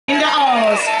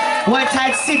What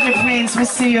type Sydney Prince, we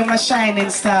see you, my shining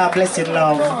star, blessed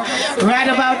love. Right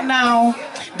about now,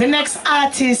 the next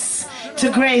artist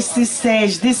to grace this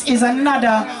stage, this is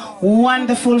another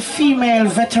wonderful female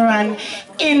veteran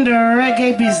in the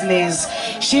reggae business.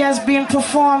 She has been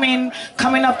performing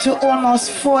coming up to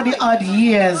almost 40 odd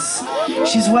years.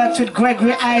 She's worked with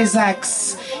Gregory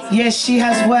Isaacs. Yes, she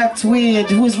has worked with,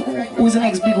 who's the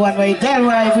next big one, right?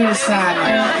 Delroy Wilson,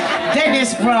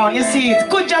 Dennis Brown, you see it.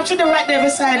 Good job, she's right there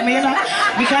beside me, you know.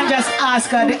 We can just ask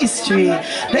her the history.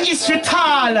 The history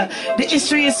tall, the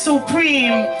history is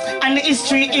supreme, and the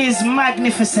history is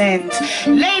magnificent.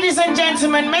 Ladies and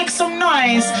gentlemen, make some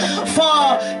noise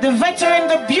for the veteran,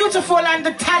 the beautiful and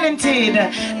the talented,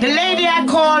 the lady I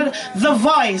call the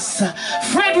voice,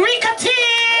 Frederica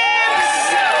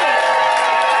Tibbs.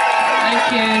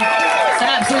 Thank you. It's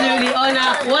absolutely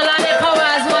honor. Well, I'm the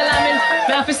powers. Well, I mean, I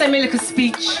have to say my little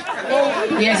speech.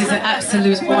 Yes, it's an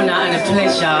absolute honor and a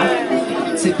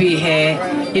pleasure to be here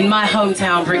in my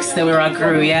hometown, Brixton, where I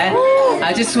grew. Yeah.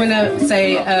 I just want to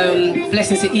say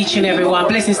blessings to each and every one.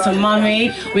 Blessings to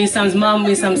Mummy, Winsome's mum,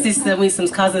 Winsome's sister,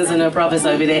 Winsome's cousins and her brothers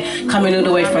over there, coming all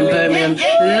the way from Birmingham.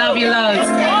 Love you loads.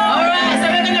 All right, so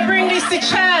we're going to bring this to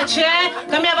church, yeah?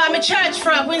 Come here, I'm a church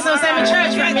front. Winsome say I'm a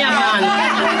church front. Me have on.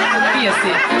 So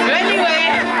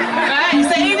anyway, right,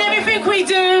 so in everything we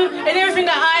do, in everything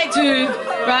that I do,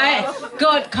 right,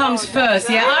 God comes first,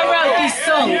 yeah? I wrote this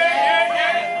song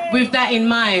with that in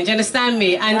mind, you understand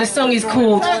me? And the song is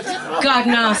called God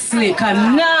Now Sleep.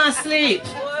 I'm not sleep.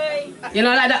 You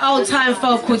know, like the old time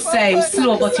folk would say, I'm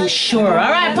slow but I'm sure.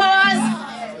 All right, pause.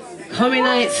 Coming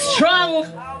on it strong.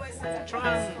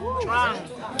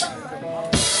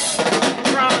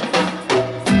 Strong.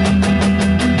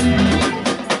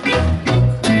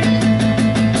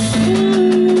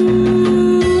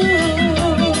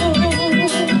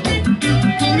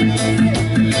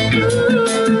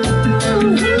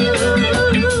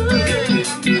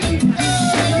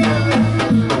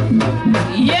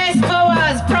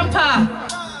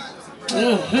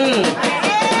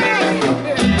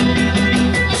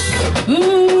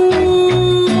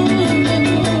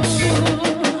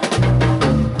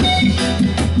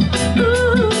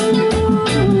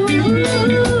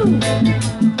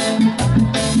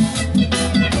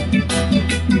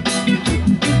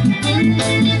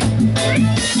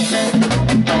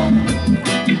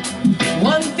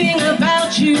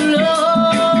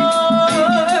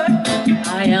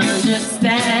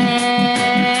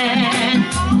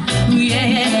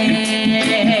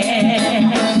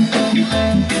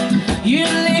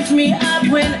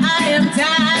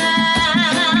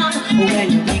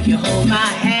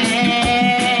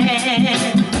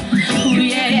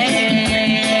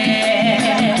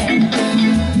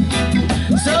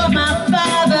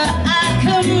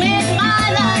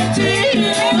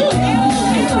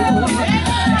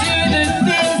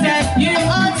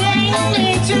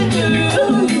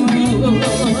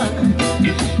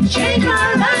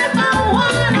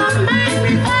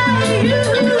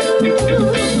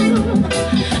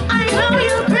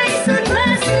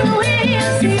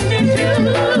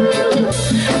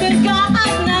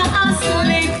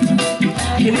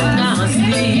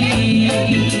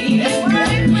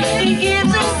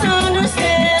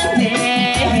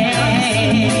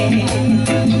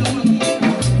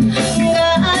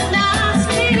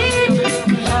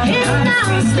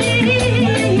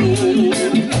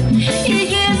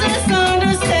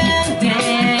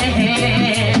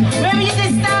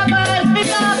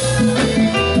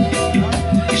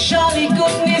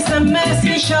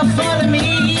 Follow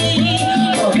me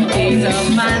all the days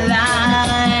of my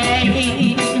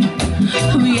life.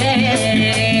 Oh, yeah.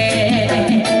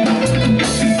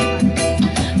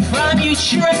 From you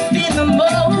trust in the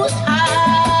Most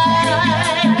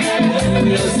High,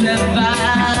 you'll survive.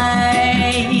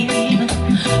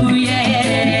 Oh, yeah.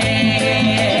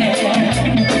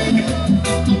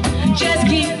 Just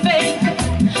keep faith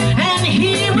and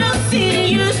He will see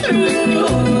you through.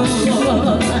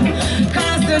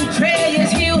 Constant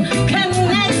prayers, He'll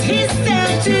connect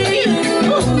Himself to you.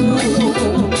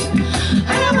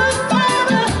 Our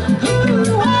Father who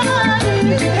art in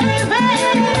heaven,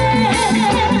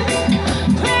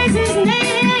 praise His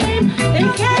name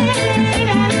again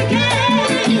and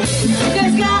again.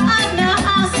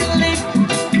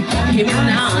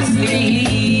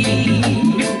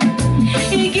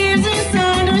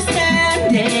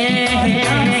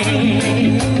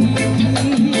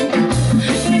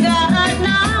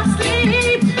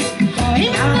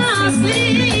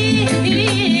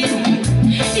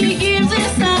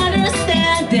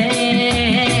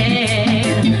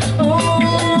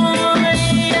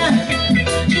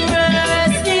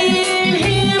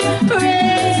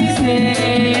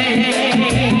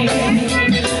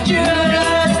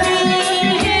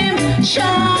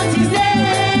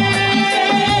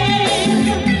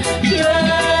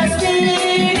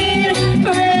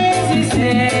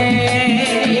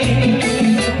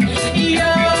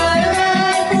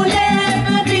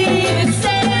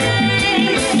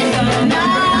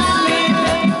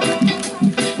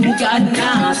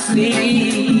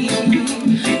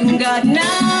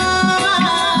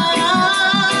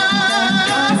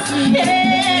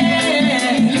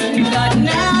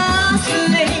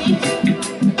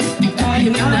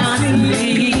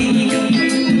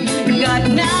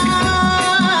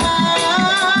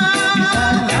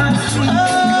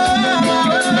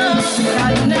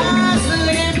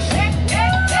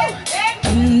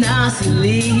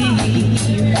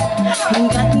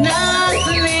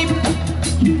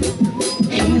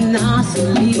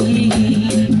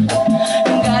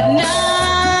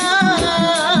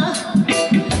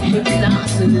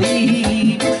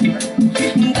 sleep.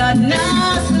 God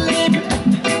not sleep.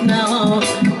 No,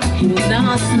 he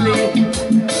not sleep.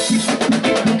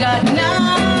 God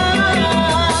not.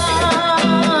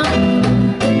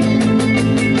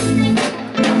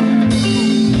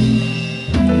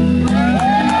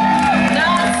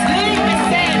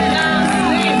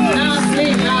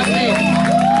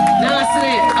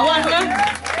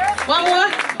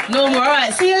 No more,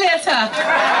 alright, see you later.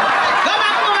 Go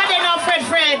back over there now,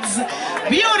 Friends.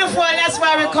 Beautiful, that's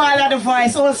why we call her the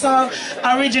voice. Also,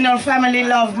 original family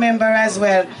love member as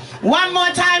well. One more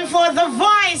time for the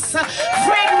voice,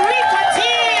 Frederica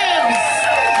Tibbs.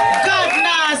 God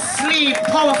not sleep,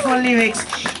 powerful lyrics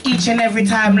each and every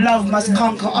time. Love must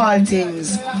conquer all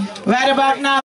things. Right about now.